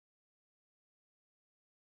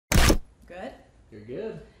You're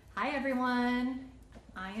good. Hi everyone,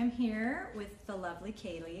 I am here with the lovely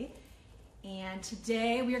Kaylee, and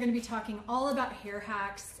today we are going to be talking all about hair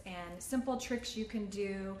hacks and simple tricks you can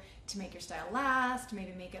do to make your style last,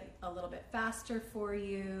 maybe make it a little bit faster for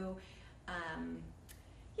you.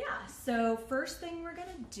 So first thing we're going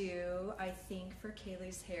to do, I think, for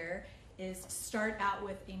Kaylee's hair is start out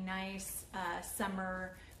with a nice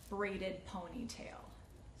summer braided ponytail.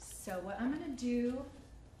 So what I'm going to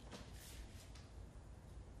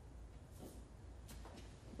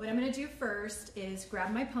do first is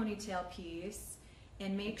grab my ponytail piece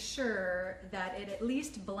and make sure that it at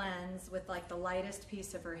least blends with like the lightest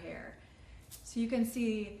piece of her hair. So you can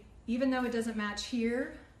see, even though it doesn't match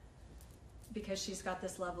here, because she's got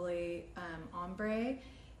this lovely ombre,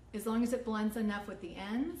 as long as it blends enough with the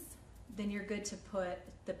ends, then you're good to put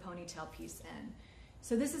the ponytail piece in.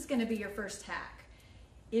 So this is gonna be your first hack.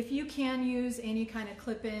 If you can use any kind of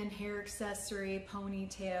clip-in hair accessory,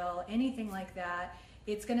 ponytail, anything like that,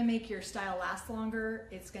 it's gonna make your style last longer,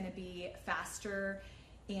 it's gonna be faster,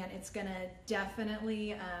 and it's gonna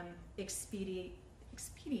definitely expedite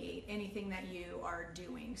anything that you are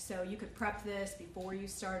doing. So you could prep this before you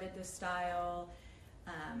started the style.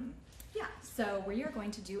 So we are going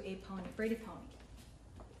to do a braided pony.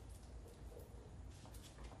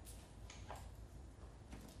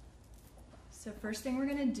 So first thing we're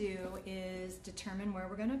gonna do is determine where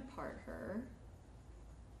we're gonna part her.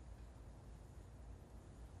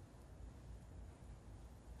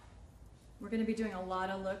 We're going to be doing a lot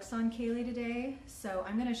of looks on Kaylee today, so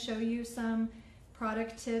I'm going to show you some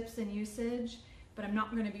product tips and usage, but I'm not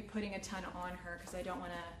going to be putting a ton on her because I don't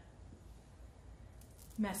want to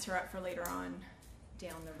mess her up for later on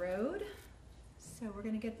down the road. So we're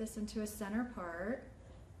going to get this into a center part,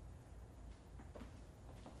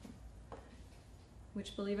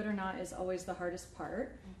 which, believe it or not, is always the hardest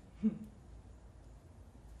part.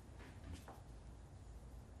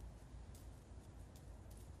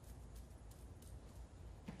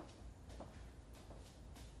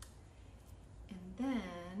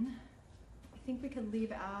 Then I think we could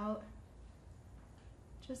leave out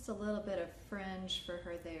just a little bit of fringe for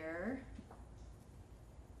her there.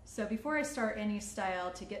 So before I start any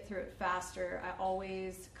style, to get through it faster, I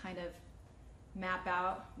always kind of map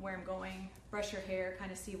out where I'm going, brush her hair,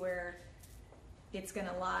 kind of see where it's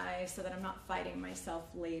gonna lie so that I'm not fighting myself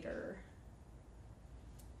later.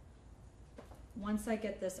 Once I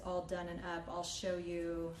get this all done and up, I'll show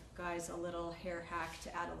you guys a little hair hack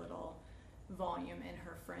to add a little volume in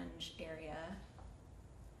her fringe area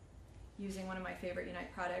using one of my favorite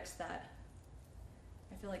Unite products that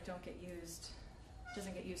I feel like doesn't get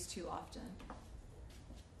used too often.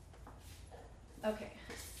 Okay,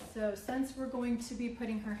 so since we're going to be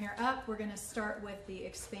putting her hair up, we're going to start with the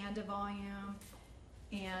Expanda volume,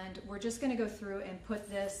 and we're just going to go through and put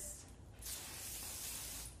this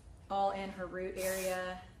all in her root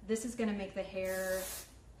area. This is going to make the hair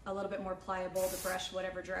a little bit more pliable to brush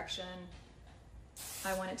whatever direction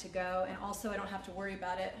I want it to go, and also I don't have to worry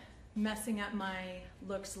about it messing up my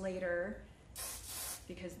looks later,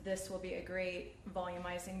 because this will be a great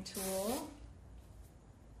volumizing tool,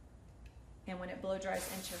 and when it blow dries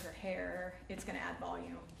into her hair, it's going to add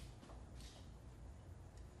volume.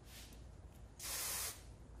 So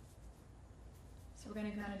we're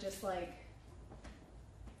going to kind of just like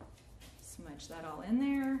smudge that all in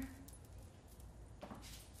there.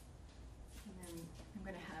 I'm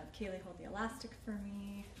going to have Kaylee hold the elastic for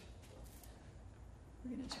me.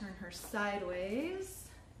 We're going to turn her sideways.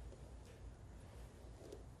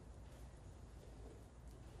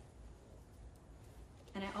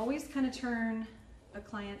 And I always kind of turn a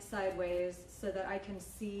client sideways so that I can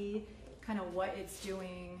see kind of what it's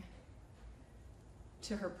doing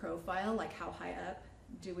to her profile, like how high up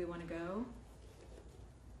do we want to go.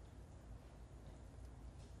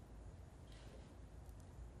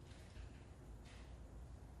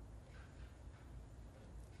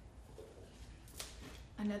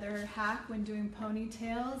 Another hack when doing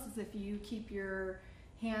ponytails is if you keep your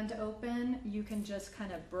hand open, you can just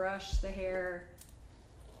kind of brush the hair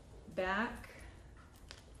back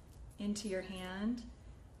into your hand,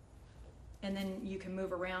 and then you can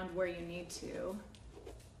move around where you need to.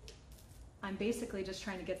 I'm basically just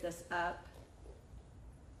trying to get this up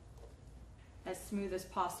as smooth as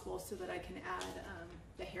possible so that I can add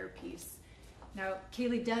the hair piece. Now,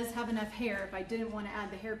 Kaylee does have enough hair. If I didn't want to add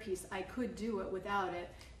the hair piece, I could do it without it,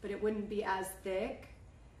 but it wouldn't be as thick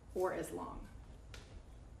or as long.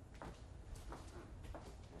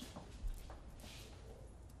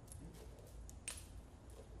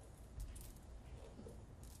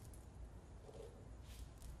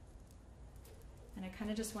 kind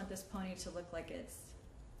of just want this pony to look like it's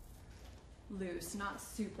loose, not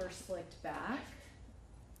super slicked back.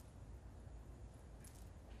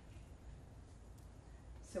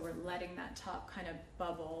 So we're letting that top kind of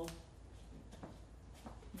bubble.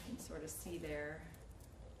 You can sort of see there.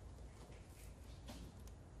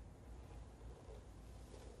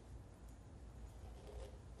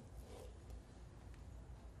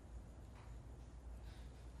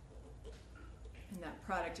 And that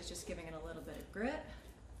product is just giving it a little bit of grit.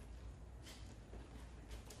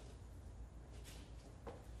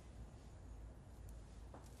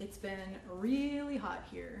 It's been really hot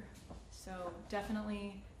here, so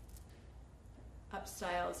definitely up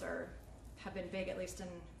styles have been big, at least in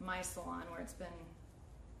my salon, where it's been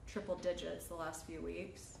triple digits the last few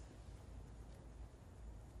weeks.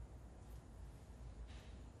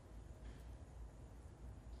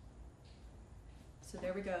 So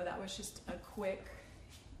there we go. That was just a quick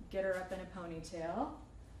get her up in a ponytail.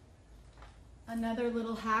 Another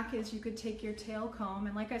little hack is you could take your tail comb,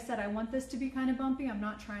 and like I said, I want this to be kind of bumpy. I'm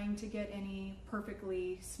not trying to get any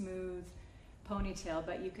perfectly smooth ponytail,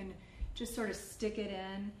 but you can just sort of stick it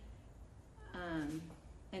in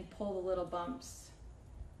and pull the little bumps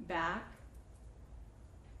back.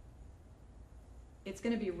 It's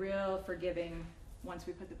going to be real forgiving once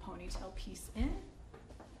we put the ponytail piece in.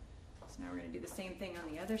 So now we're going to do the same thing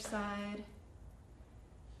on the other side.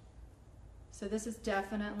 So this is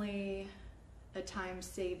definitely a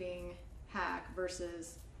time-saving hack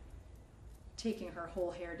versus taking her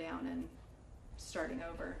whole hair down and starting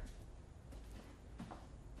over.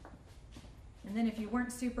 And then if you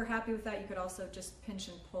weren't super happy with that, you could also just pinch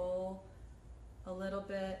and pull a little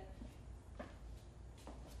bit.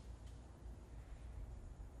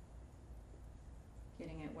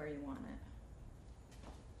 Getting it where you want it.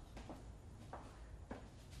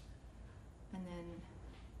 And then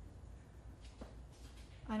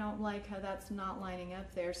I don't like how that's not lining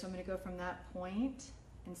up there, so I'm going to go from that point,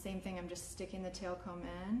 and same thing, I'm just sticking the tail comb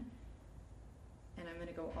in, and I'm going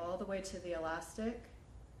to go all the way to the elastic,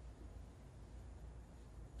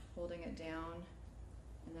 holding it down,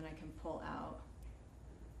 and then I can pull out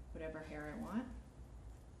whatever hair I want.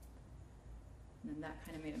 And then that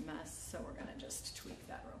kind of made a mess, so we're going to just tweak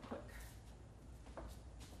that real quick.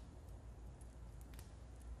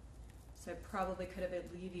 So I probably could have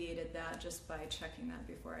alleviated that just by checking that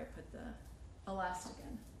before I put the elastic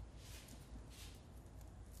in.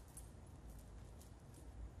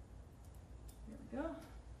 There we go.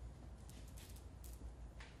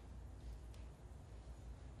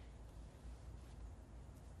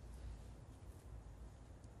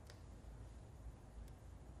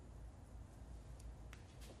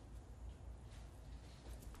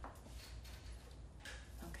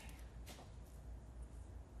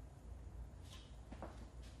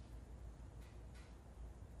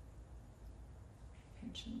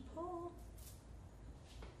 Pinch and pull.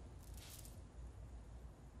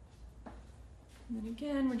 And then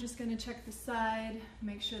again, we're just going to check the side,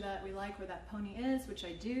 make sure that we like where that pony is, which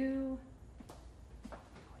I do.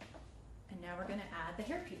 And now we're going to add the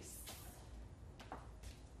hairpiece.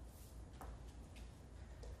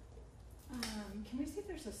 Can we see if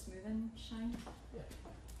there's a smooth and shine? Yeah.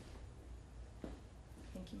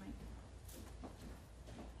 Thank you, Mike.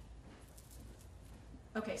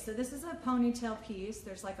 Okay, so this is a ponytail piece.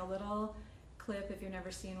 There's like a little clip if you've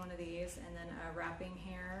never seen one of these, and then a wrapping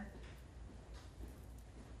hair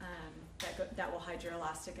that will hide your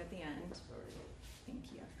elastic at the end.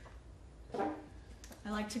 Thank you. I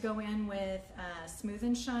like to go in with Smooth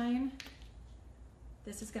and Shine.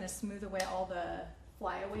 This is going to smooth away all the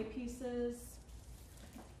flyaway pieces.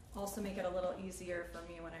 Also make it a little easier for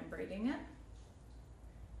me when I'm braiding it.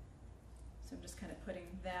 So I'm just kind of putting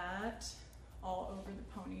that all over the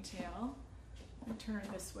ponytail. I turn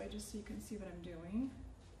it this way just so you can see what I'm doing.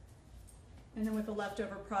 And then with the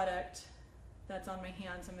leftover product that's on my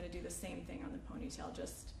hands, I'm going to do the same thing on the ponytail.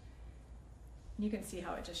 Just, you can see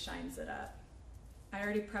how it just shines it up. I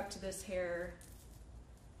already prepped this hair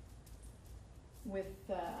with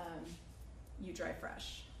the You Dry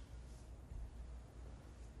Fresh.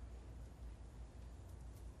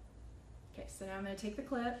 Okay, so now I'm going to take the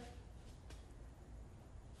clip.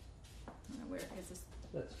 Where is this?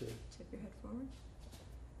 That's good. Tip your head forward.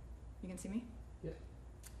 You can see me? Yep.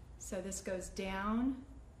 So this goes down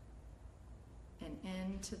and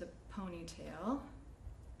into the ponytail.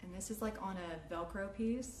 And this is like on a Velcro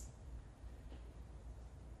piece.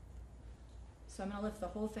 So I'm going to lift the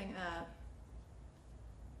whole thing up,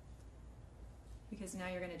 because now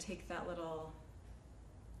you're going to take that little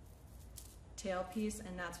tail piece,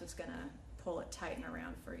 and that's what's going to pull it tight and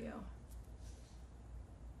around for you.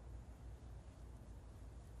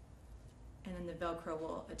 the Velcro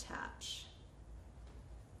will attach.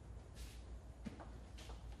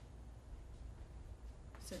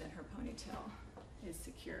 So that her ponytail is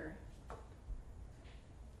secure.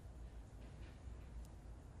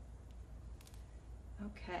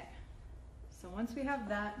 Okay, so once we have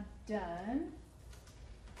that done,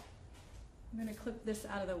 I'm going to clip this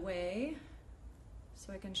out of the way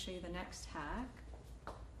so I can show you the next hack.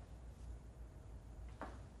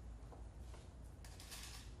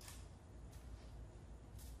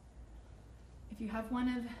 If you have one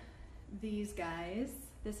of these guys,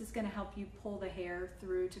 this is going to help you pull the hair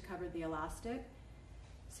through to cover the elastic.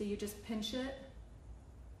 So you just pinch it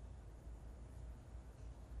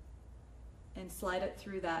and slide it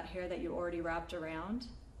through that hair that you already wrapped around.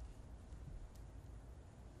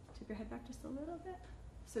 Tip your head back just a little bit.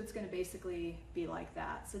 So it's going to basically be like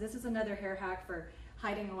that. So this is another hair hack for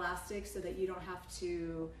hiding elastic so that you don't have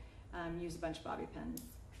to use a bunch of bobby pins.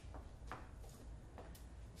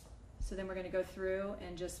 So then we're going to go through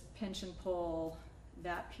and just pinch and pull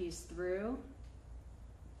that piece through,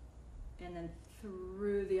 and then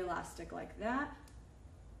through the elastic like that,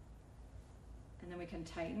 and then we can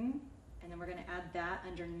tighten, and then we're going to add that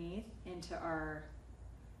underneath into our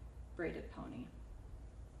braided pony.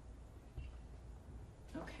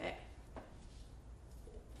 Okay.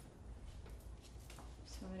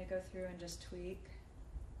 So I'm going to go through and just tweak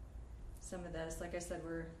some of this. Like I said,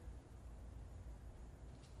 we're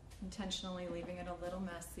intentionally leaving it a little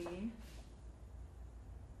messy.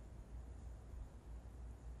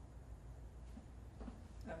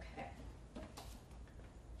 Okay.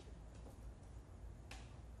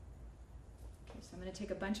 So I'm going to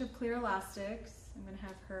take a bunch of clear elastics. I'm going to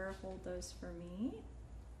have her hold those for me.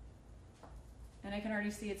 And I can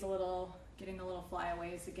already see it's getting a little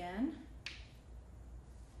flyaways again.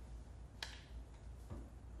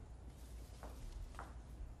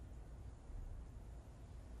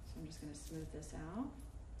 So I'm just going to smooth this out.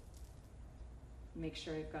 Make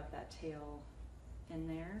sure I've got that tail in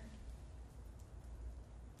there.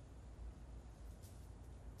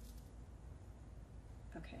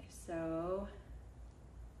 Okay, so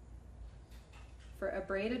for a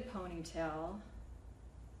braided ponytail,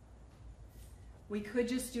 we could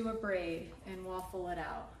just do a braid and waffle it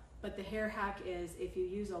out. But the hair hack is if you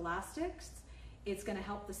use elastics, it's gonna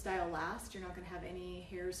help the style last. You're not gonna have any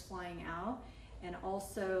hairs flying out. And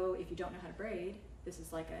also, if you don't know how to braid, this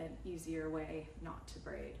is like an easier way not to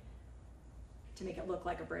braid, to make it look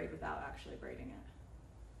like a braid without actually braiding it.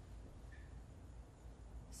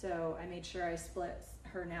 So I made sure I split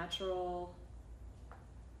her natural,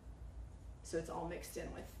 so it's all mixed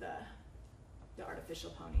in with the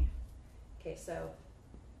artificial pony. Okay, so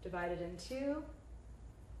divide it in two.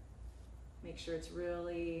 Make sure it's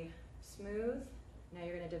really smooth. Now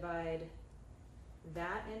you're going to divide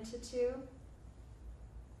that into two.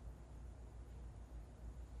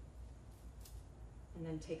 And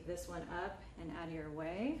then take this one up and out of your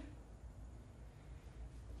way.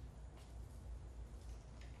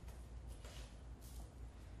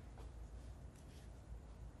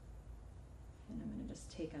 And I'm going to just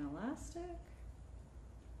take an elastic.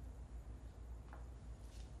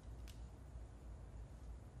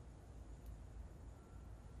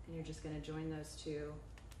 And you're just going to join those two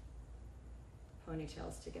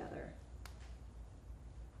ponytails together.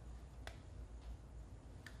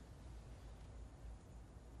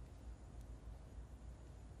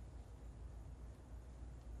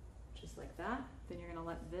 Just like that. Then you're going to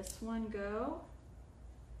let this one go.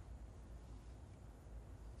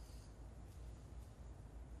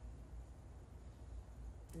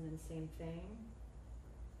 And then same thing.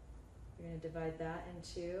 You're going to divide that in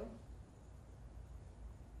two.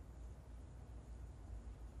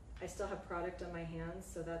 I still have product on my hands,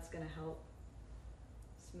 so that's going to help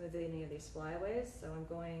smooth any of these flyaways. So I'm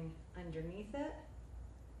going underneath it.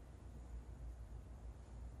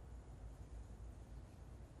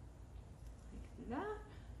 Like that.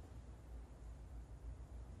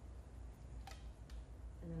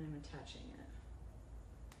 And then I'm attaching it.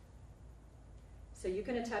 So you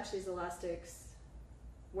can attach these elastics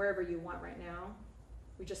wherever you want right now.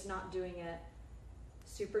 We're just not doing it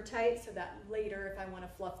super tight so that later if I want to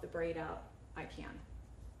fluff the braid out, I can.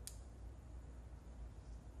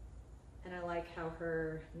 And I like how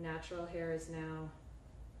her natural hair is now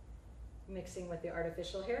mixing with the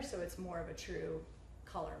artificial hair, so it's more of a true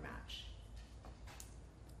color match.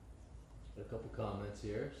 A couple comments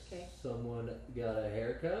here. Okay. Someone got a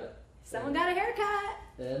haircut. Someone got a haircut!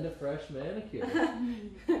 And a fresh manicure.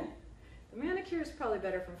 The manicure is probably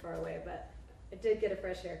better from far away, but I did get a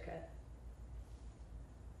fresh haircut.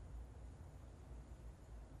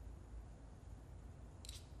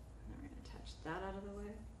 We're going to attach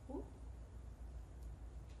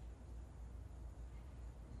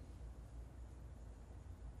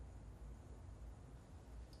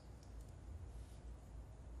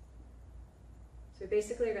So we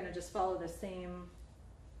basically are going to just follow the same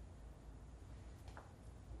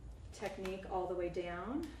technique all the way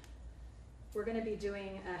down. We're going to be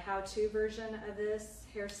doing a how-to version of this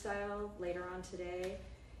hairstyle later on today,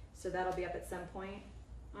 so that'll be up at some point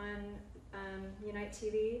on Unite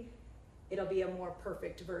TV. It'll be a more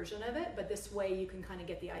perfect version of it, but this way you can kind of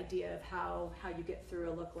get the idea of how you get through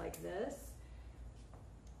a look like this.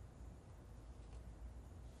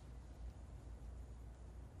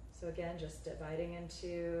 So again, just dividing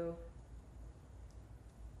into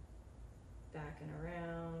back and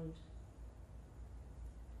around.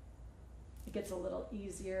 It gets a little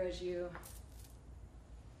easier as you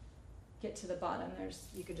get to the bottom.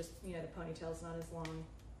 You could just, the ponytail's not as long.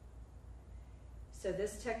 So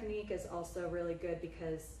this technique is also really good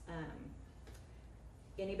because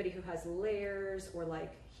anybody who has layers, or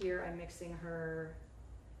like here I'm mixing her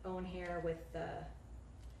own hair with the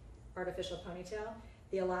artificial ponytail,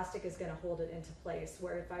 the elastic is going to hold it into place,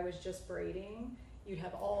 where if I was just braiding, you'd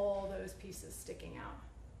have all those pieces sticking out.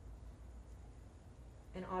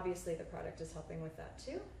 And obviously the product is helping with that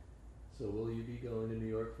too. So will you be going to New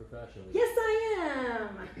York for Fashion Week? Yes, I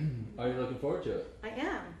am. Are you looking forward to it? I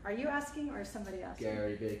am. Are you asking or is somebody asking?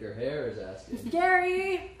 Gary Baker Hair is asking.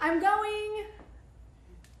 Gary, I'm going.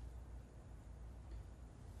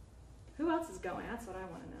 Who else is going? That's what I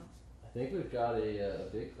want to know. I think we've got a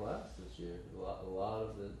big class this year. A lot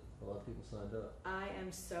of people signed up. I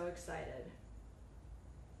am so excited.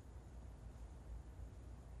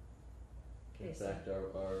 In fact,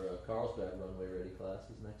 our Carlsbad Runway Ready class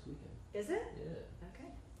is next weekend. Is it? Yeah.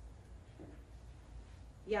 Okay.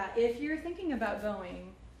 Yeah, if you're thinking about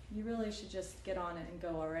going, you really should just get on it and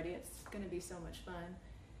go already. It's going to be so much fun.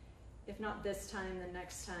 If not this time, then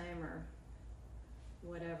next time or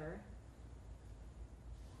whatever.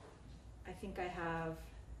 I think I have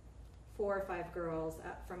 4 or 5 girls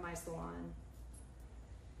from my salon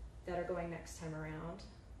that are going next time around.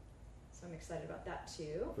 So I'm excited about that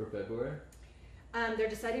too. For February? They're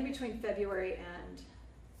deciding between February and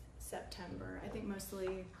September. I think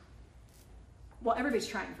mostly, well, everybody's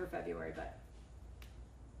trying for February, but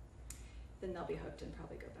then they'll be hooked and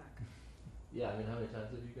probably go back. Yeah, I mean, how many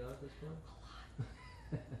times have you gone at this point?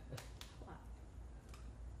 A lot. A lot.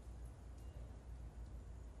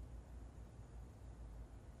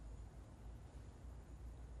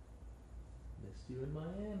 Missed you in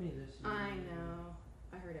Miami this year. I know.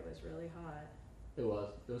 I heard it was really hot. It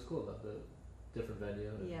was cool though, the different venue.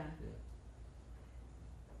 Yeah.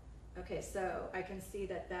 Okay, so I can see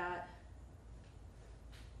that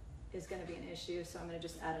is going to be an issue, so I'm going to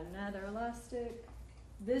just add another elastic.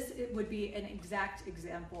 It would be an exact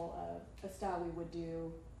example of a style we would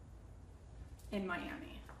do in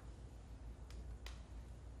Miami.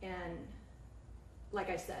 And like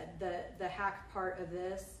I said, the hack part of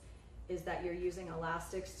this is that you're using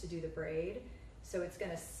elastics to do the braid, so it's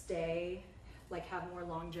going to stay, like have more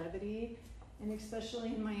longevity, and especially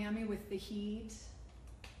in Miami with the heat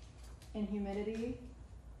and humidity.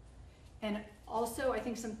 And also, I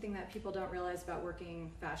think something that people don't realize about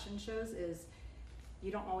working fashion shows is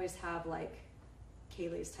you don't always have like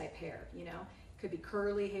Kaylee's type hair, Could be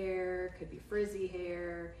curly hair, could be frizzy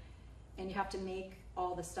hair, and you have to make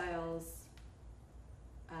all the styles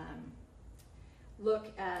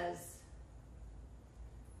look as,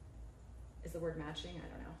 is the word matching? I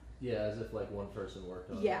don't know. Yeah, as if like one person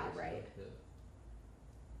worked on it. Yeah, right.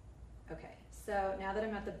 Okay, so now that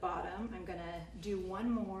I'm at the bottom, I'm gonna do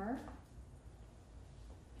one more.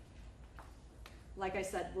 Like I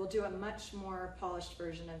said, we'll do a much more polished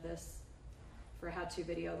version of this for a how-to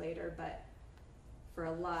video later, but for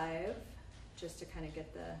a live, just to kind of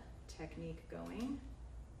get the technique going.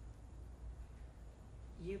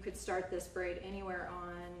 You could start this braid anywhere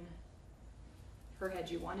on her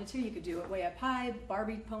head you wanted to. You could do it way up high,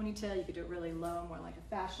 Barbie ponytail. You could do it really low, more like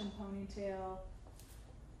a fashion ponytail.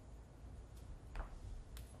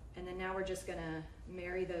 And then now we're just gonna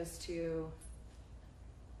marry those two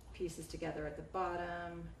pieces together at the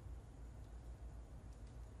bottom.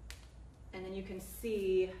 And then you can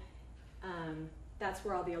see that's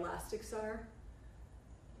where all the elastics are.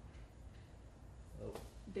 Oh.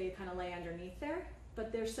 They kind of lay underneath there,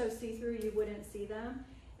 but they're so see-through you wouldn't see them.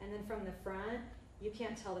 And then from the front, you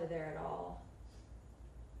can't tell they're there at all.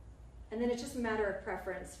 And then it's just a matter of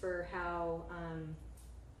preference for how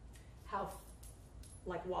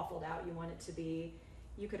like waffled out you want it to be.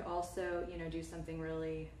 You could also, do something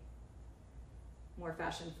really more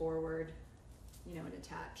fashion forward, and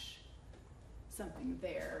attach something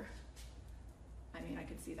there. I mean, I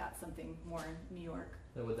could see that something more in New York.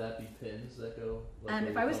 And would that be pins that go? Like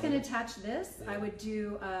If I was going to attach this, I would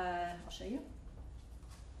do, I'll show you.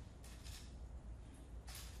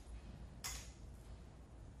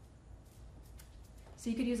 So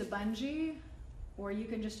you could use a bungee, or you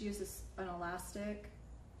can just use an elastic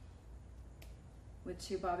with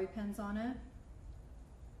 2 bobby pins on it.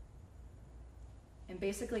 And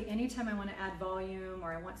basically anytime I want to add volume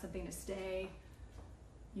or I want something to stay,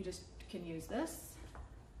 you just can use this.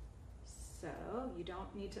 So you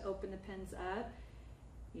don't need to open the pins up.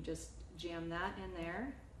 You just jam that in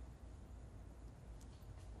there.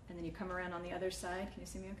 And then you come around on the other side. Can you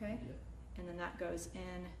see me okay? Yep. And then that goes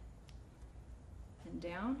in and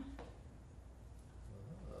down.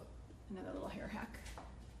 Another little hair hack.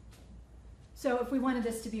 So if we wanted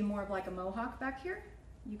this to be more of like a mohawk back here,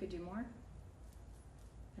 you could do more.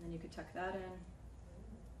 And then you could tuck that in.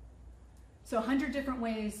 So 100 different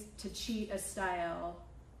ways to cheat a style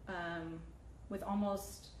with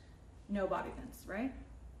almost no bobby pins, right?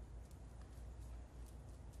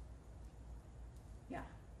 Yeah.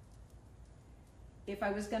 If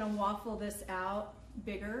I was gonna waffle this out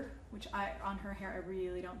bigger, which on her hair I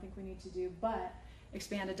really don't think we need to do, but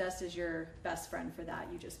expanded dust is your best friend for that.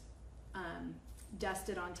 You just dust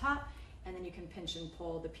it on top, and then you can pinch and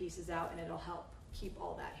pull the pieces out, and it'll help keep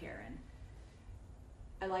all that hair in.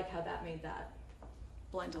 I like how that made that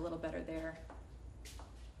blend a little better there.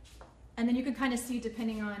 And then you can kind of see,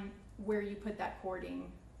 depending on where you put that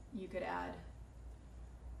cording, you could add,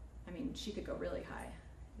 I mean, she could go really high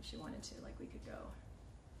if she wanted to, like we could go.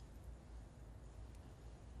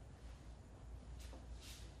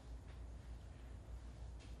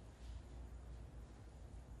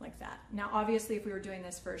 Like that. Now, obviously, if we were doing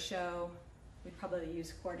this for a show, we'd probably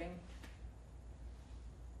use cording.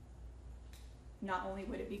 Not only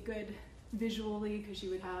would it be good visually, because you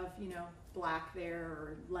would have, you know, black there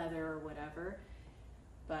or leather or whatever,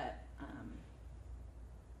 but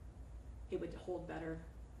it would hold better.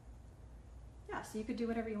 Yeah, so you could do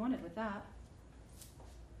whatever you wanted with that.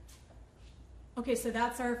 Okay, so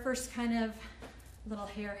that's our first kind of little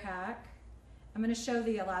hair hack. I'm going to show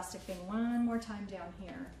the elastic thing one more time down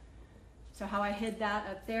here. So how I hid that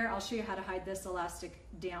up there, I'll show you how to hide this elastic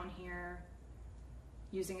down here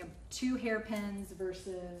using 2 hairpins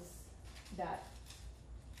versus that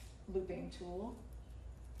looping tool.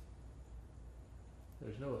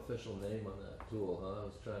 There's no official name on that tool, huh? I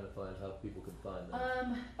was trying to find how people could find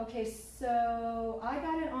that. Okay, so I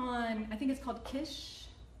got it on, I think it's called Kish.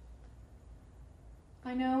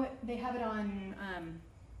 I know they have it on,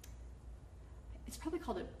 it's probably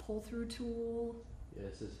called a pull-through tool. Yeah,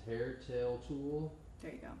 it says hair tail tool.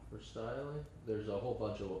 There you go. For styling. There's a whole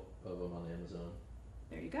bunch of them on Amazon.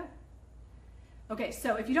 There you go. Okay,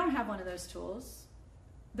 so if you don't have one of those tools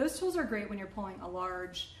are great when you're pulling a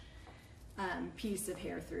large piece of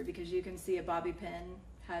hair through, because you can see a bobby pin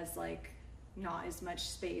has like not as much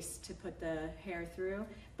space to put the hair through.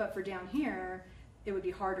 But for down here, it would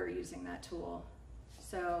be harder using that tool.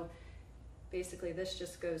 So basically this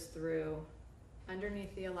just goes through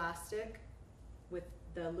underneath the elastic with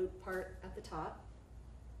the loop part at the top.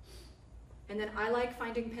 And then I like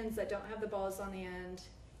finding pins that don't have the balls on the end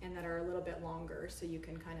and that are a little bit longer, so you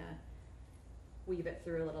can kind of weave it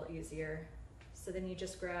through a little easier. So then you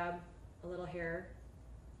just grab a little hair,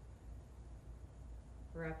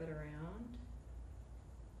 wrap it around,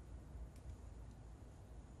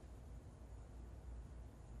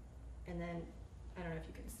 and then, I don't know if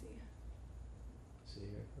you can see. See here,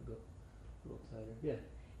 I'll go a little tighter. Yeah.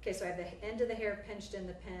 Okay, so I have the end of the hair pinched in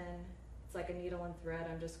the pin. It's like a needle and thread.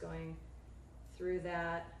 I'm just going through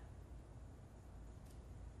that.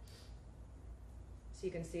 So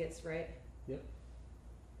you can see it's right. Yep.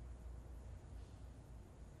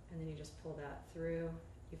 And then you just pull that through.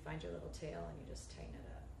 You find your little tail and you just tighten it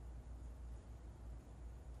up.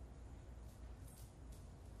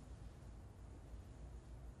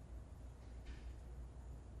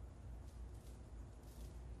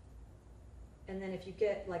 And then if you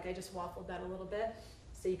get, like I just waffled that a little bit,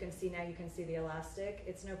 so you can see now, you can see the elastic.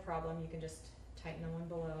 It's no problem, you can just tighten the one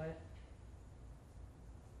below it.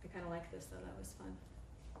 I kind of like this though, that was fun.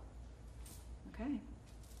 Okay.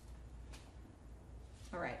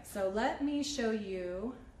 All right, so let me show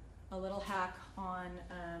you a little hack on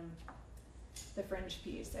the fringe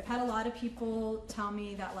piece. I've had a lot of people tell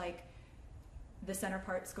me that like the center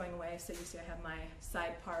part's going away, so you see I have my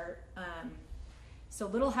side part. So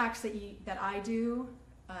little hacks that I do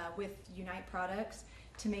with Unite products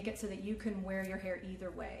to make it so that you can wear your hair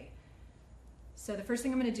either way. So the first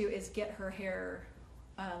thing I'm going to do is get her hair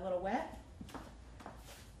a little wet.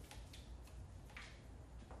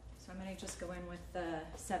 So I'm going to just go in with the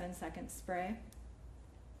 7-second spray.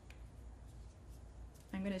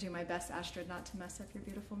 I'm going to do my best, Astrid, not to mess up your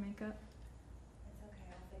beautiful makeup. It's okay,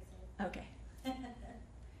 I'll fix it. Okay.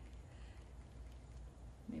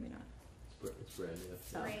 Maybe not. It's looks brand new.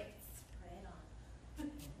 So- Spray it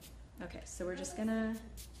on. Okay, so we're just gonna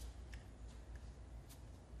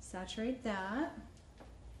saturate that.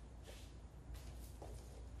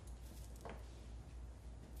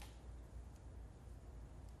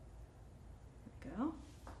 There we go.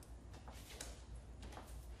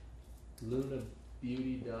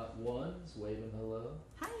 LunaBeauty.1's waving hello.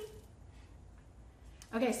 Hi.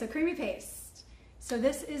 Okay, so creamy paste. So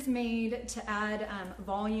this is made to add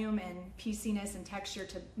volume and pieciness and texture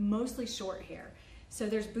to mostly short hair. So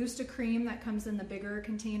there's Boost a Cream that comes in the bigger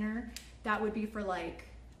container. That would be for like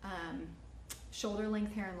shoulder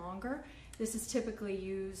length hair and longer. This is typically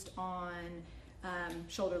used on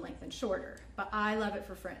shoulder length and shorter, but I love it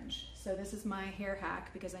for fringe. So this is my hair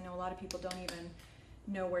hack because I know a lot of people don't even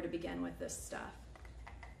know where to begin with this stuff.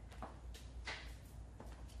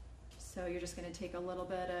 So you're just going to take a little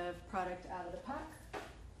bit of product out of the pack.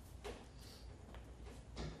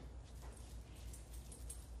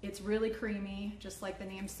 It's really creamy, just like the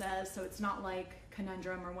name says, so it's not like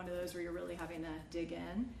Conundrum or one of those where you're really having to dig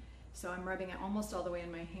in. So I'm rubbing it almost all the way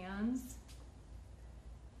in my hands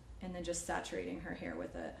and then just saturating her hair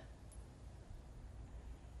with it.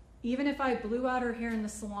 Even if I blew out her hair in the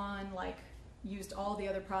salon, like used all the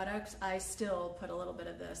other products, I still put a little bit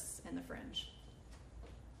of this in the fringe.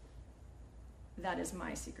 That is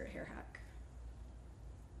my secret hair hack.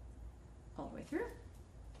 All the way through.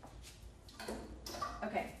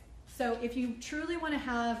 Okay, so if you truly want to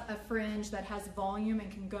have a fringe that has volume and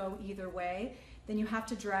can go either way, then you have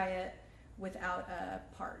to dry it without a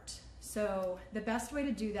part. So the best way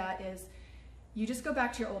to do that is you just go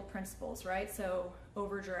back to your old principles, right? So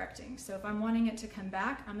over directing. So if I'm wanting it to come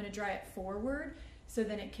back, I'm going to dry it forward so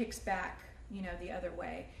then it kicks back, you know, the other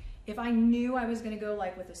way. If I knew I was going to go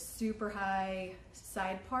like with a super high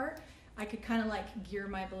side part, I could kind of like gear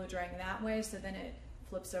my blow drying that way so then it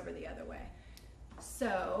flips over the other way.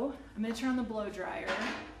 So I'm going to turn on the blow dryer,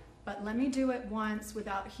 but let me do it once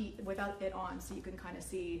without it on so you can kind of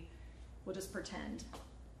see. We'll just pretend.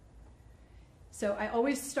 So I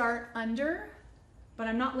always start under, but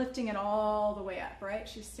I'm not lifting it all the way up, right?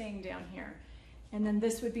 She's staying down here. And then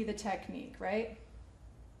this would be the technique, right?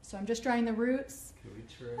 So I'm just drying the roots. Can we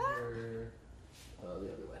turn her the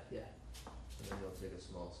other way? Yeah. And then we'll take a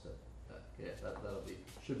small step back. Yeah, that'll be,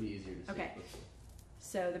 should be easier to see. Okay. Let's see.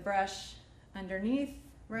 So the brush underneath,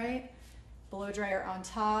 right? Blow dryer on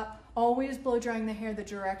top. Always blow drying the hair the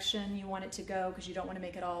direction you want it to go because you don't want to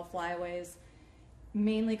make it all flyaways.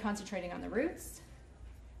 Mainly concentrating on the roots.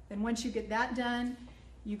 Then once you get that done,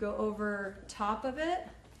 you go over top of it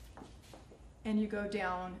and you go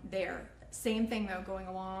down there. Same thing though, going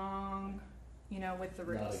along, you know, with the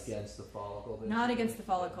roots. Not against the follicle. Basically. Not against the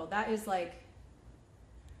follicle. That is like,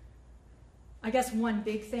 I guess one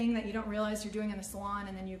big thing that you don't realize you're doing in the salon,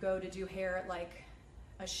 and then you go to do hair at like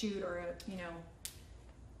a shoot or a, you know,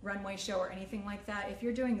 runway show or anything like that. If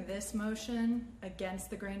you're doing this motion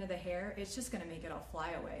against the grain of the hair, it's just going to make it all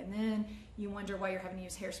fly away. And then you wonder why you're having to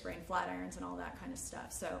use hairspray and flat irons and all that kind of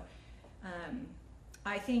stuff. So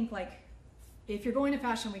I think like if you're going to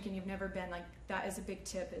Fashion Week and you've never been, like that is a big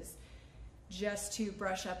tip, is just to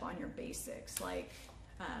brush up on your basics. Like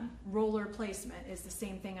roller placement is the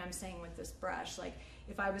same thing I'm saying with this brush. Like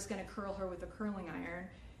if I was going to curl her with a curling iron,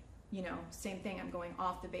 you know, same thing, I'm going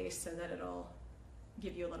off the base so that it'll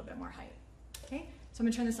give you a little bit more height. Okay, so I'm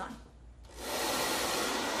gonna turn this on.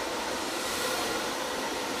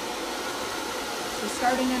 So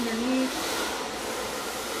starting underneath.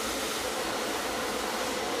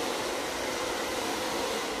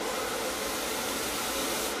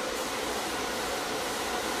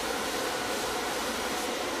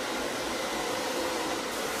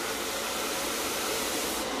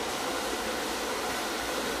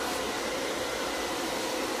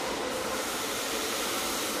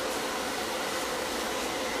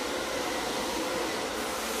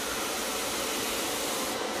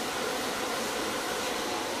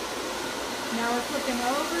 Now we're flipping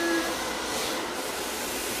over.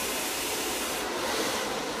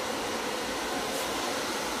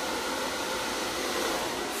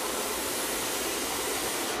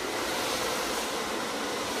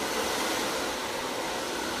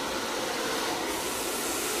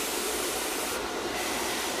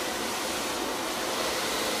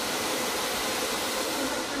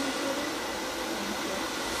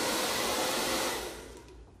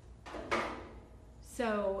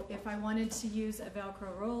 So if I wanted to use a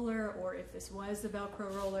Velcro roller, or if this was the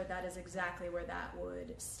Velcro roller, that is exactly where that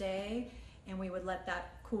would stay. And we would let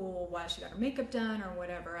that cool while she got her makeup done or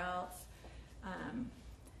whatever else.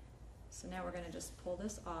 So now we're gonna just pull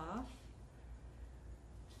this off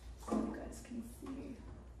so you guys can see.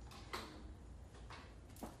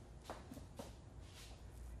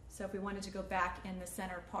 So if we wanted to go back in the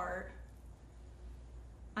center part,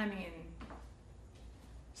 I mean,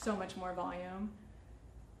 so much more volume.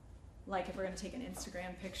 Like if we're going to take an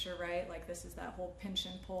Instagram picture, right? Like this is that whole pinch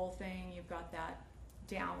and pull thing. You've got that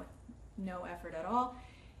down with no effort at all.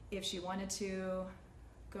 If she wanted to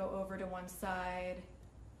go over to one side,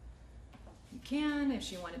 you can. If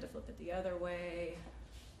she wanted to flip it the other way,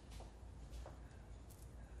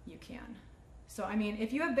 you can. So I mean,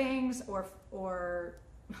 if you have bangs or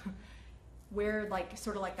wear like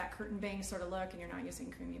sort of like that curtain bang sort of look, and you're not using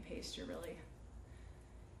creamy paste, you're really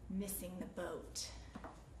missing the boat.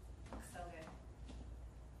 Looks so good.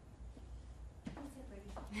 That's it,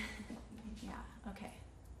 pretty. Yeah. Okay.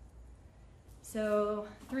 So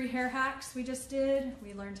 3 hair hacks we just did.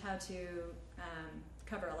 We learned how to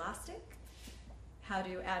cover elastic, how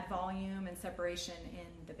to add volume and separation in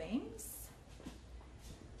the bangs,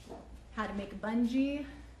 how to make a bungee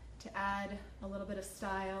to add a little bit of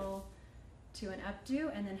style to an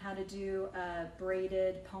updo, and then how to do a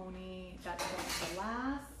braided pony that's going to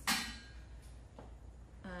last.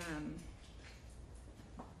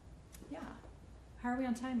 Yeah. How are we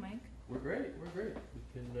on time, Mike? We're great. We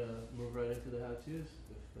can move right into the how-tos.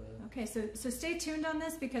 Okay, so stay tuned on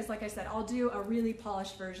this, because like I said, I'll do a really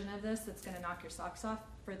polished version of this that's going to knock your socks off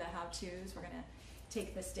for the how-tos. We're going to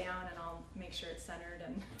take this down and I'll make sure it's centered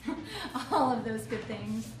and all of those good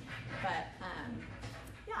things. But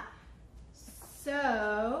yeah,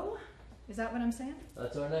 so is that what I'm saying?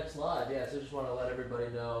 That's our next live. Yeah, so just want to let everybody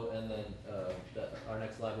know, and then that our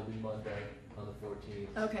next live will be Monday on the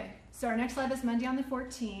 14th. Okay, so our next live is Monday on the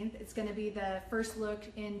 14th. It's going to be the first look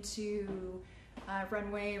into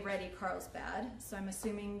Runway Ready Carlsbad. So I'm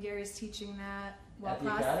assuming Gary's teaching that At the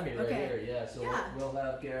class? Academy right Okay. here, yeah. So Yeah. We'll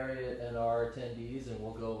have Gary and our attendees, and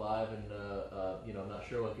we'll go live. And I'm not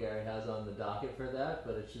sure what Gary has on the docket for that,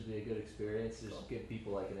 but it should be a good experience. Just give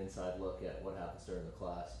people like an inside look at what happens during the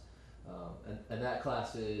class. And that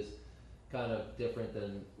class is kind of different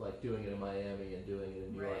than like doing it in Miami and doing it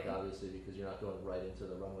in New York, Right. obviously, because you're not going right into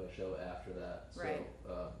the runway show after that. So, Right.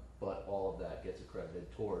 but all of that gets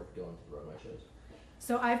accredited toward going to the runway shows.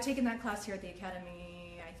 So I've taken that class here at the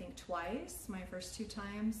Academy, I think twice, my first 2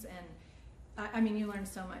 times, and I mean, you learn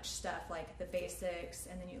so much stuff, like the basics,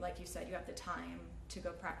 and then you, like you said, you have the time to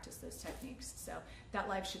go practice those techniques. So that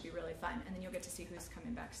live should be really fun, and then you'll get to see who's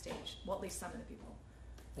coming backstage. Well, at least some of the people.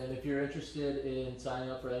 And if you're interested in signing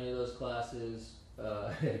up for any of those classes,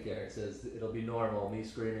 Garrett says it'll be normal, me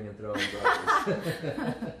screaming and throwing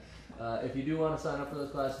brushes. If you do want to sign up for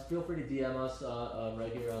those classes, feel free to DM us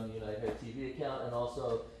right here on the Unite Hair TV account, and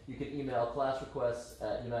also you can email class requests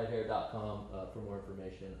at unitehair.com for more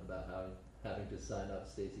information about having to sign up.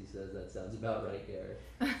 Stacy says that sounds about right, Gary.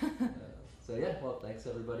 So yeah, well, thanks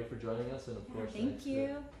everybody for joining us, and of course, Thank thanks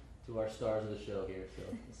you. to our stars of the show here. So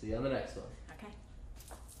we'll see you on the next one. Okay.